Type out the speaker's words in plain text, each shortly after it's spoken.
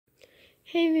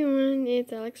Hey everyone,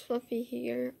 it's Alex Fluffy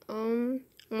here. I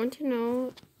want to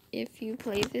know if you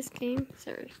play this game.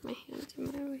 Sorry, my hand's in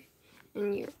my way.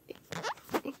 And you're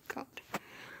oh my god.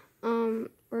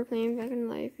 We're playing Back in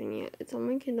Life, and yeah, it's on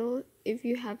my Kindle. If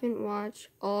you haven't watched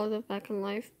all the Back in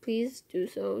Life, please do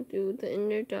so. Do the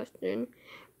introduction,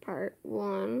 part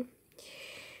 1.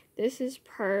 This is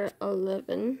part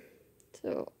 11.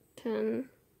 So 10,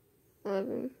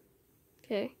 11.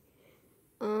 Okay.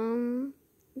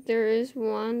 There is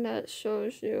one that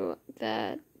shows you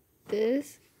that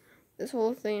this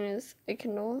whole thing is a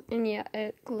Kindle, and yeah,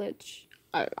 it glitched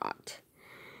a lot.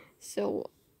 So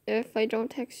if I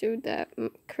don't text you that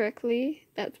correctly,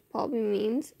 that probably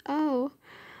means I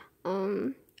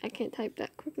can't type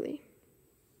that quickly.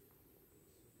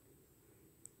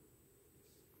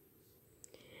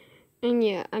 And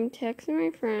yeah, I'm texting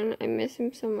my friend. I miss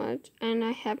him so much, and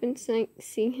I haven't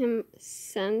seen him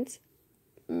since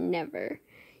never.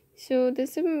 So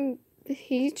this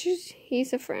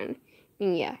he's a friend,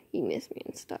 and yeah, he missed me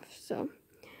and stuff. So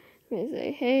I'm gonna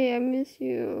say, hey, I miss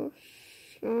you.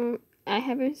 I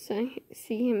haven't seen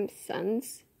him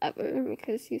since ever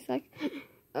because he's like,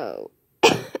 oh,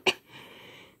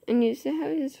 and used to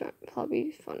have his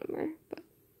probably phone number, but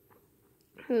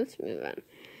let's move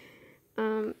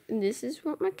on. This is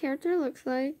what my character looks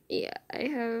like. Yeah, I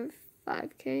have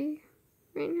 5K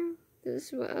right now.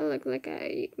 This is what I look like.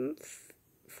 I'm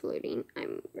floating.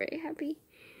 I'm very happy.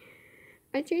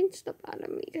 I changed the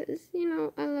bottom because,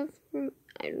 I love,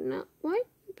 I don't know, why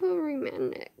put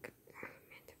romantic? I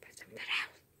meant to put something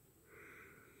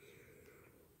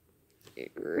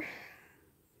else.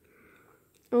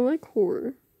 I like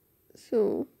horror,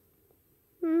 so,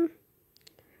 I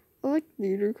like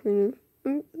theater, kind of.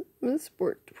 I'm a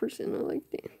sport person. I like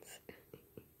dance.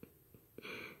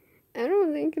 I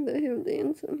don't think they have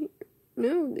dance on here.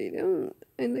 No, they don't.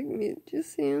 I like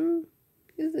musician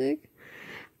music.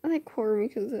 I like horror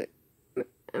because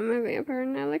I'm a vampire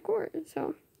and I like horror.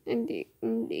 So, and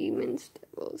demons,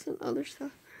 devils, and other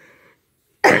stuff.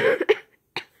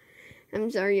 I'm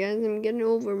sorry, guys. I'm getting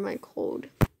over my cold.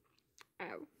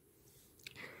 Ow.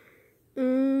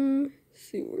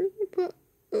 See, where's my pup?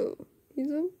 Oh,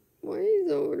 why is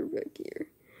he over back here?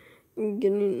 I'm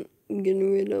getting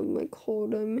rid of my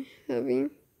cold I'm having.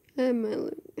 I'm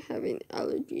having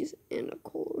allergies and a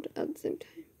cold at the same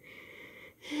time.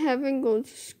 I haven't gone to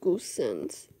school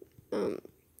since,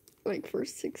 for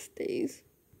 6 days.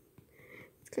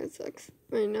 It kind of sucks.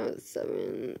 Right now it's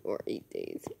 7 or 8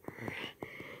 days.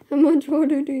 How much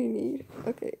water do you need?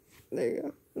 Okay, there you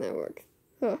go. That works.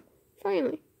 Huh,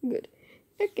 finally. Good.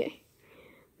 Okay.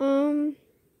 You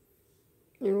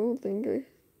don't think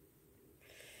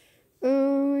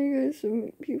oh my gosh, so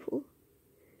many people.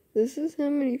 This is how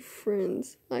many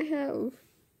friends I have.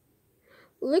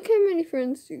 Look how many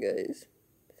friends, you guys.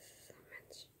 This is so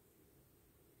much.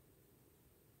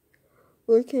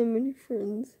 Look how many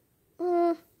friends.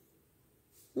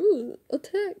 Ooh, a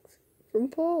text from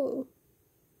Paul.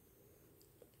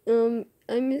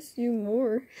 I miss you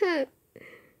more.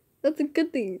 That's a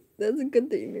good thing. That's a good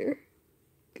thing there.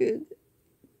 Good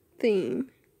thing.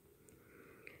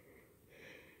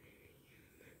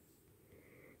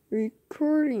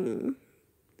 Recording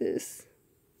this.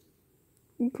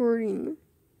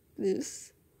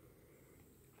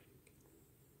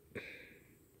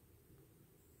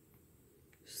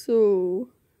 So,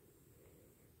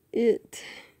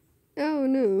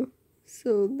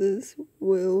 so this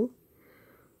will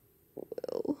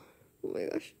oh my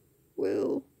gosh,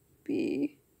 will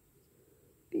be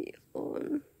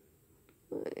on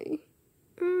my,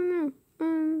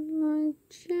 on my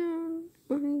channel.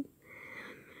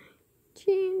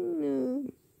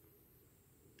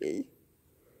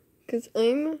 Because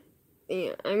I'm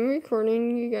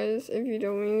recording, you guys, if you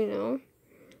don't really know.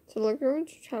 So look going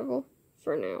to travel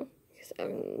for now, because I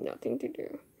have nothing to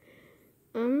do.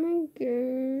 I'm gonna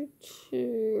go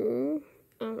to,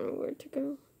 I don't know where to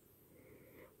go.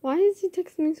 Why is he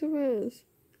texting me so fast?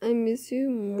 I miss you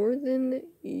more than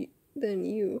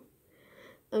you.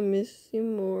 I miss you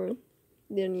more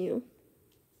than you.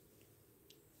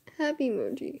 Happy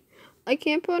emoji. I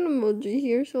can't put an emoji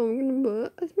here, so I'm gonna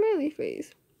put a smiley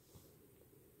face.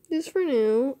 Just for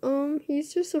now.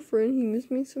 He's just a friend. He missed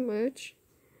me so much.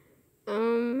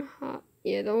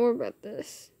 Yeah, don't worry about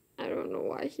this. I don't know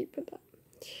why he put that.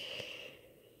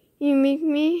 You make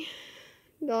me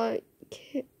like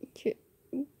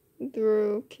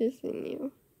through kissing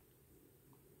you.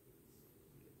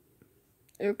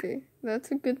 Okay,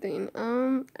 that's a good thing.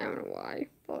 I don't know why,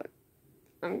 but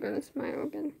I'm gonna smile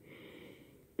again.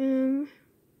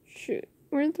 Shoot.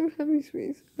 Where's the happy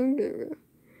space? Okay,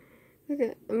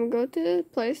 I'm gonna go to this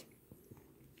place.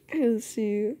 Let's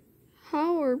see.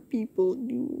 How are people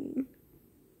doing?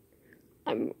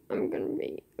 I'm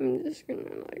just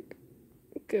gonna like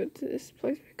go to this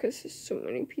place because there's so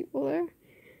many people there.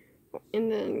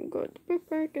 And then go to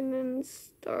Bookmark and then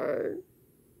start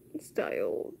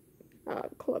style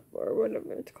club or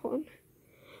whatever it's called.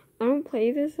 I don't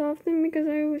play this often because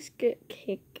I always get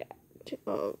kicked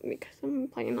out because I'm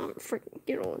playing on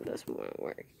freaking this won't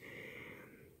work.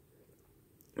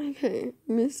 Okay,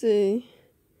 let me see.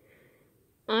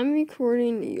 I'm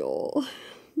recording y'all.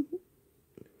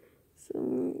 So let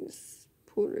me just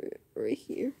put it right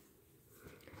here.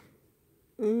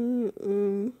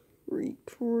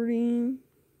 Recording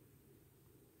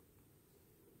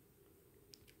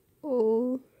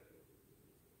all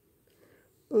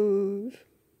of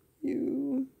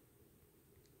you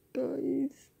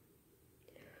guys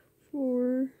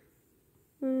for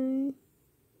my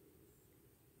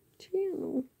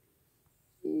channel.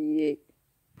 Yay.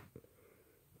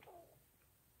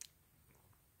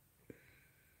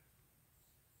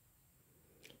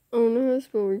 I don't know how to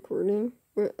spell recording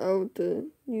without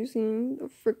using the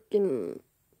freaking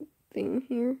thing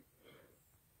here.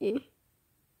 Yeah.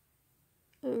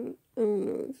 I don't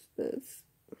know if that's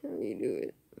how you do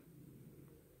it.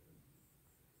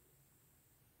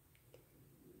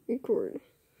 Record.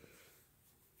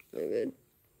 My bad.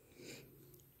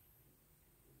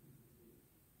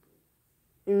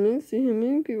 And let's see how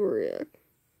many people react.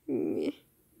 Yeah.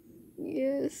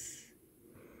 Yes.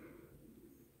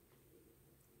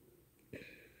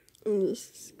 I'm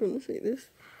just gonna say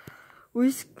this. We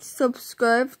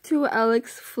subscribe to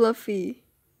Alex Fluffy.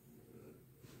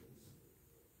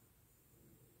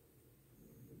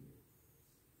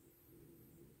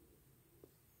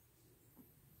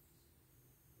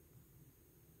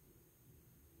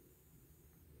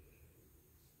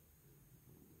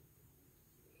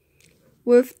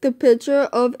 With the picture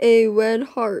of a red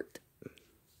heart.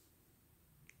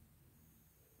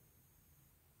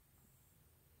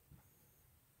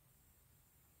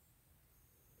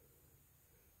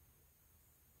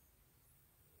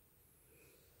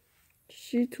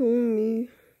 She told me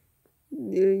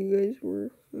you guys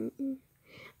were.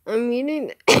 I'm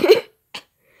eating.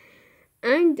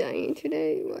 I'm dying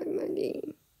today. Why am I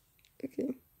dying?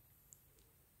 Okay.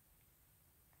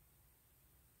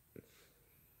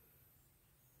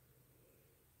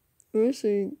 I'm gonna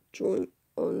say join.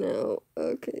 Oh, now.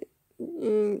 Okay.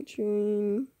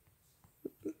 Join.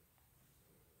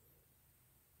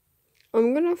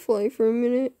 I'm gonna fly for a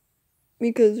minute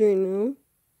because right now,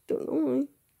 don't know why.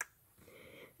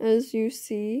 As you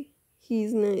see,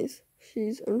 he's nice.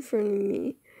 She's unfriending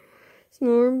me.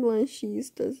 Snore blind she's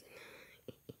does.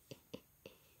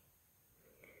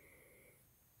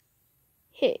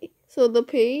 Hey, so the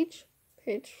page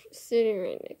sitting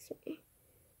right next to me.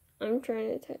 I'm trying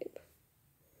to type.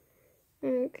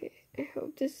 Okay, I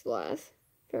hope this lasts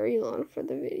very long for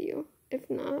the video. If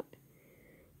not,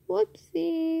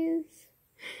 whoopsies.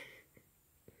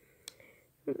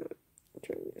 I'm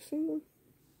trying to do something.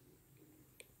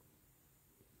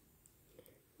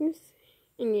 Let's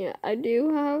see. And yeah, I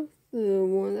do have the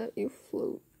one that you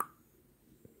float.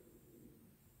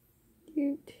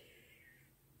 Cute.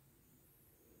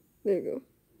 There you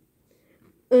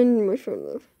go. And my phone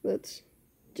love. That's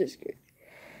just good.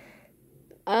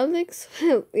 Alex,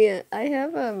 yeah, I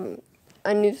have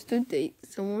I used to date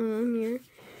someone on here,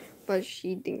 but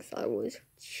she thinks I was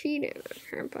cheating on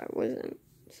her, but I wasn't.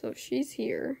 So she's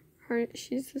here.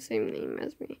 She's the same name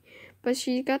as me, but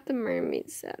she got the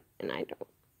mermaid set, and I don't.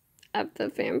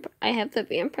 I have the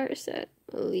vampire set,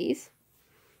 at least.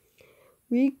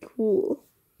 Really cool.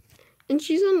 And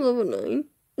she's on level 9.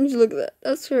 And just look at that.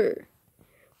 That's her.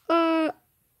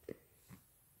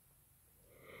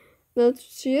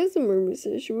 She has a mermaid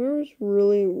set. She was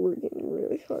really working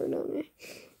really hard on it.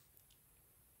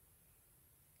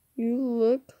 You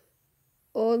look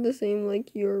all the same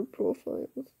like your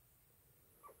profiles.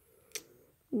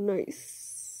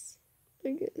 Nice.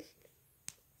 I guess.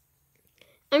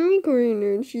 I'm recording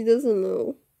her and she doesn't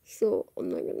know. So I'm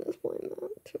not gonna explain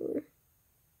that to her.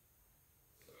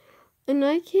 And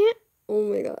I can't. Oh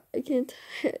my god. I can't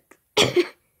text.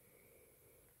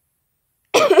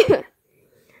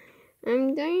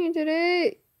 I'm dying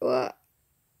today. What?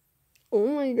 Oh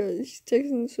my god, she's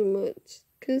texting so much.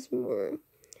 Kiss more.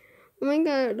 Oh my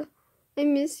god, I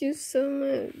miss you so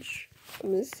much.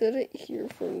 I'm gonna set it here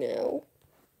for now.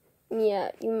 Yeah,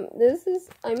 I'm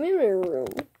in my room,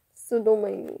 so don't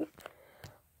mind me.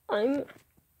 I'm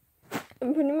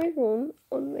putting my phone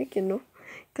on my Kindle,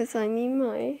 because I need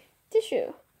my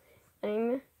tissue.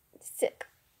 I'm sick,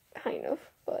 kind of,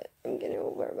 but I'm getting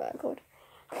over a bad cold.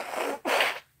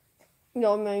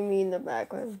 Y'all mind me in the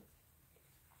background.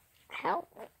 Help.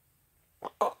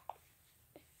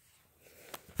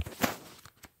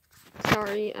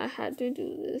 Sorry, I had to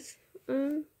do this.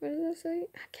 What did I say?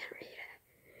 I can't read it.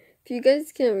 If you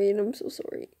guys can't read, I'm so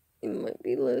sorry. It might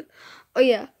be lit. Oh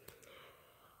yeah.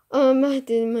 I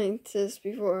did my test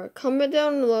before. Comment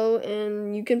down below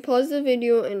and you can pause the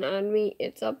video and add me.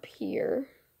 It's up here.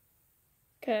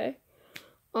 Okay.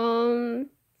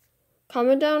 Comment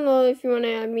down below if you want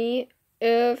to add me.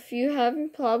 If you have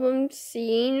problems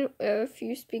seeing, if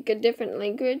you speak a different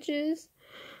languages,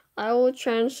 I will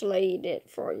translate it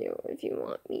for you if you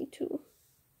want me to.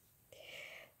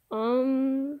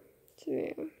 So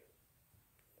yeah.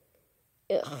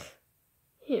 Ugh.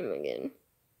 Him again.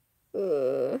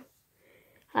 I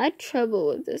had trouble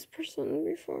with this person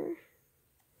before.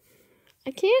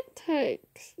 I can't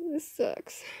text. This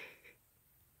sucks.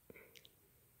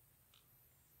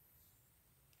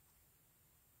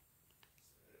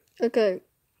 Okay.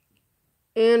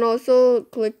 And also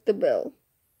click the bell.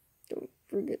 Don't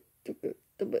forget to click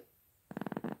the bell.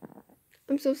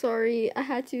 I'm so sorry. I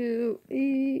had to.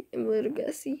 I'm a little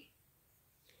gassy.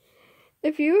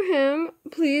 If you're him,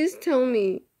 please tell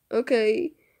me.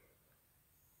 Okay.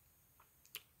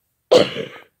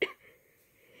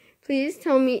 Please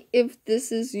tell me if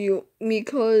this is you.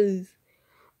 Because,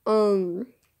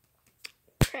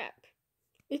 crap.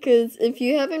 Because if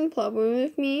you have any problem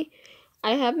with me,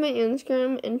 I have my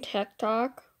Instagram and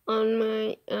TikTok on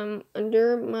my,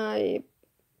 under my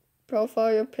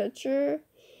profile picture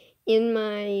in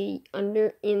my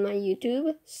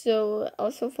YouTube. So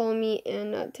also follow me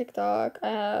in TikTok. I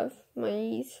have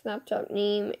my Snapchat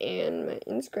name and my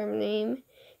Instagram name.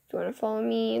 If you want to follow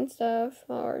me and stuff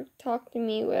or talk to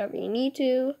me, whatever you need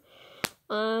to.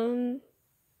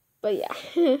 But yeah.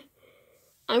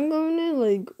 I'm going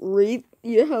to rate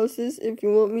your houses if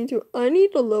you want me to. I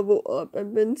need to level up.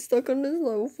 I've been stuck on this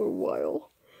level for a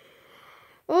while.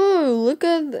 Oh, look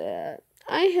at that.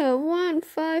 I have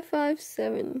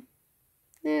 1557.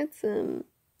 That's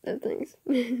nice.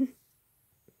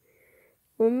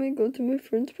 Let me go to my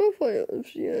friend's profile. If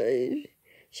she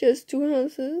has 2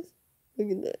 houses. Look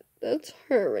at that. That's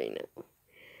her right now.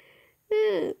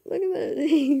 Yeah, look at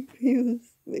that.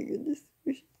 My goodness.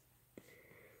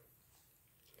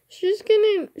 She's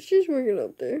working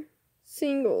up there.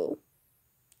 Single.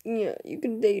 Yeah, you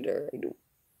can date her. I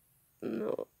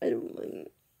don't mind.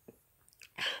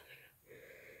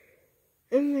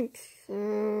 I'm so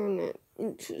not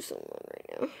into someone right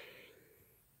now.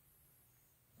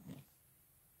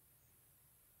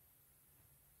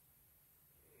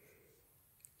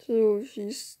 So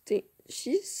she's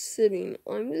sitting.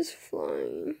 I'm just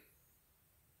flying.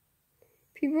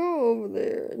 People are over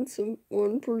there, and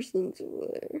one person's over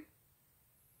there.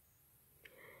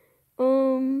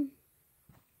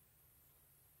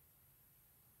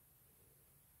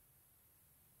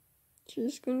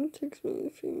 She's gonna text me in a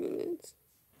few minutes.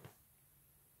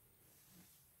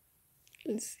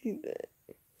 Let's see that.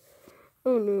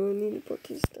 Oh no, I need to put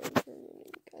this down for a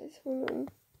minute, guys. Hold on.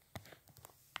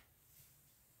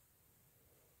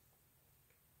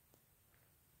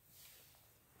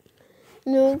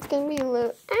 No, it's gonna be a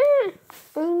little. Oh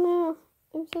no,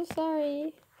 I'm so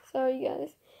sorry. Sorry,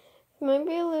 guys. It might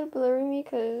be a little blurry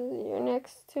because you're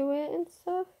next to it and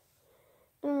stuff.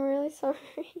 I'm really sorry.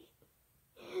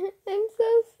 I'm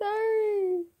so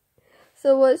sorry.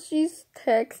 So what she's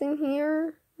texting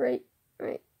here, right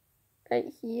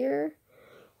here,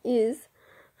 is,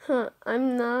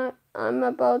 I'm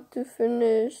about to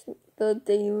finish the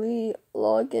daily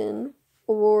login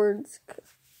awards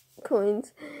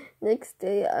coins. Next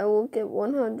day I will get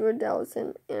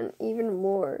 100,000 and even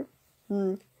more.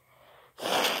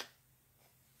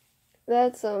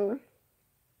 That's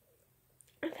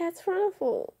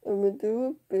wonderful. I'm gonna do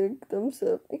a big thumbs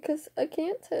up because I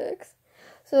can't text.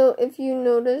 So if you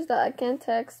notice that I can't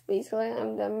text, basically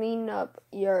I'm dumbing up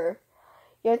your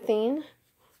thing.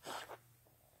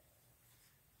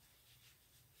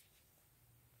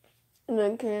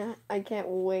 And I can't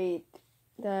wait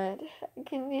that I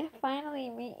can finally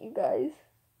meet you guys.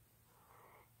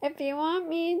 If you want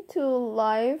me to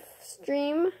live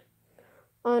stream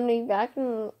on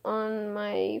Avakin on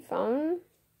my phone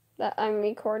that I'm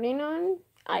recording on,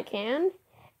 I can.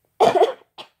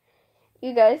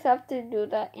 You guys have to do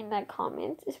that in the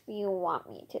comments if you want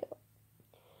me to.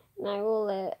 And I will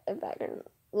let Avakin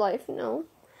Life know.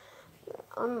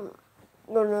 I'm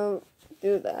gonna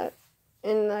do that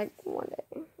in one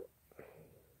day.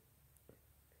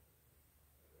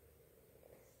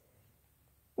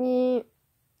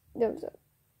 Thumbs up.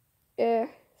 Yeah,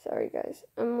 sorry guys.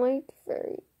 I'm not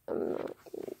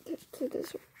into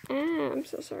this one. I'm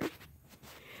so sorry.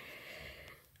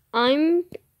 I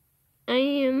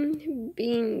am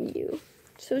being you.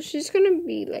 So she's gonna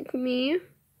be like me.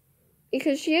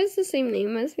 Because she has the same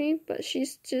name as me, but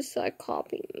she's just like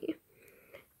copying me.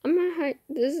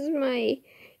 This is my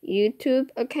YouTube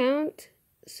account.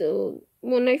 So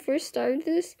when I first started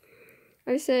this,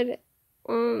 I said,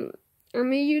 I'm a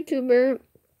YouTuber.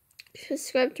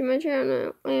 Subscribe to my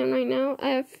channel. And right now I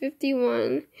have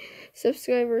 51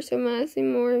 subscribers. So I'm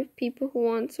asking more people who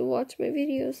want to watch my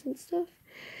videos and stuff.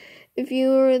 If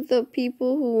you are the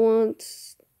people who want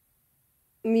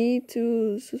me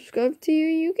to subscribe to you,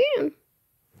 you can.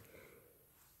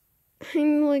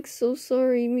 I'm like so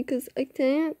sorry because I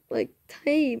can't like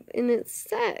type and it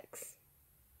sucks.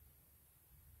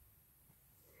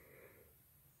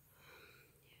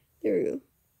 There we go.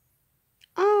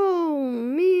 Oh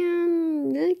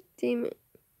man, damn it.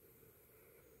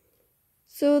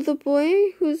 So the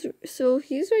boy he's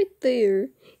right there.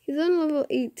 He's on level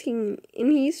 18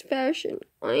 and he's fashion.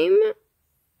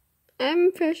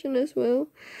 I'm fashion as well.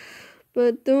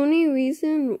 But the only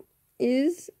reason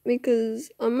is because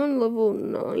I'm on level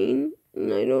 9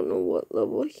 and I don't know what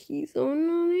level he's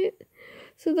on it.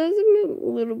 So that's a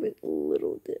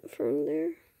little different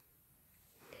there.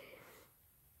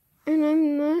 And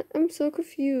I'm so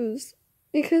confused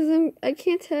because I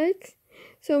can't text.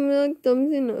 So I'm like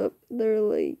thumbsing up their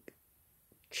like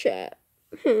chat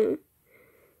to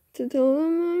tell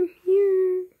them I'm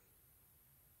here.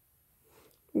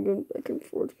 I'm going back and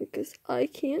forth because I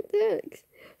can't text.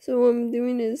 So what I'm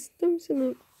doing is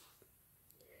thumbsing up.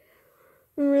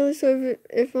 I'm really sorry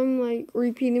if I'm like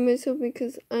repeating myself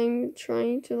because I'm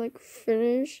trying to like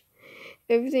finish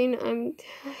everything I'm to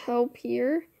help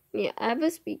here. Yeah, I have a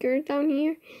speaker down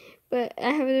here, but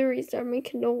I have to restart my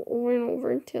Kindle over and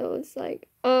over until it's like,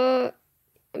 I'm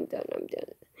done.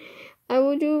 I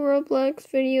will do Roblox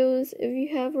videos if you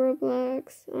have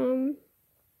Roblox.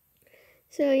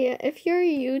 So yeah, if you're a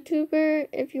YouTuber,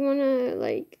 if you wanna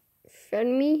like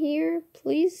friend me here,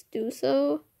 please do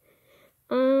so.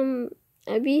 I'll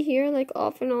be here like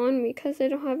off and on because I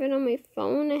don't have it on my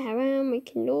phone. I have it on my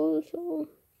Kindle, so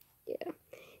yeah,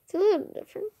 it's a little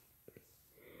different.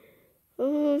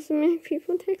 Oh, so many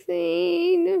people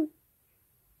texting.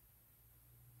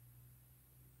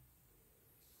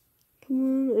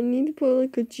 Come on, I need to put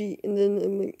like a G and then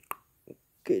I'm like,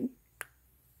 good.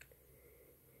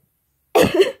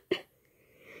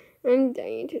 I'm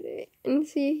dying today. And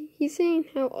see, he's saying,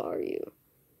 how are you?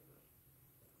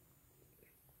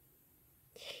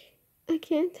 I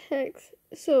can't text,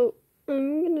 so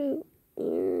I'm gonna,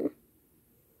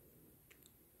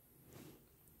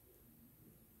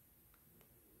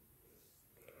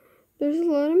 there's a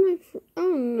lot of my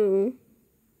oh no.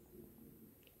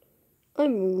 I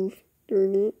moved,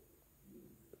 darn it.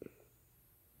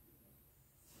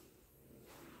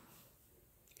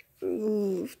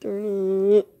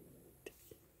 Darn it.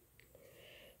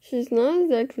 She's not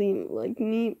exactly like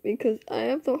me because I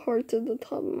have the heart at the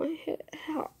top of my head.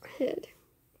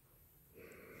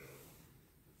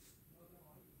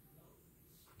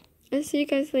 I'll see you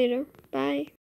guys later. Bye.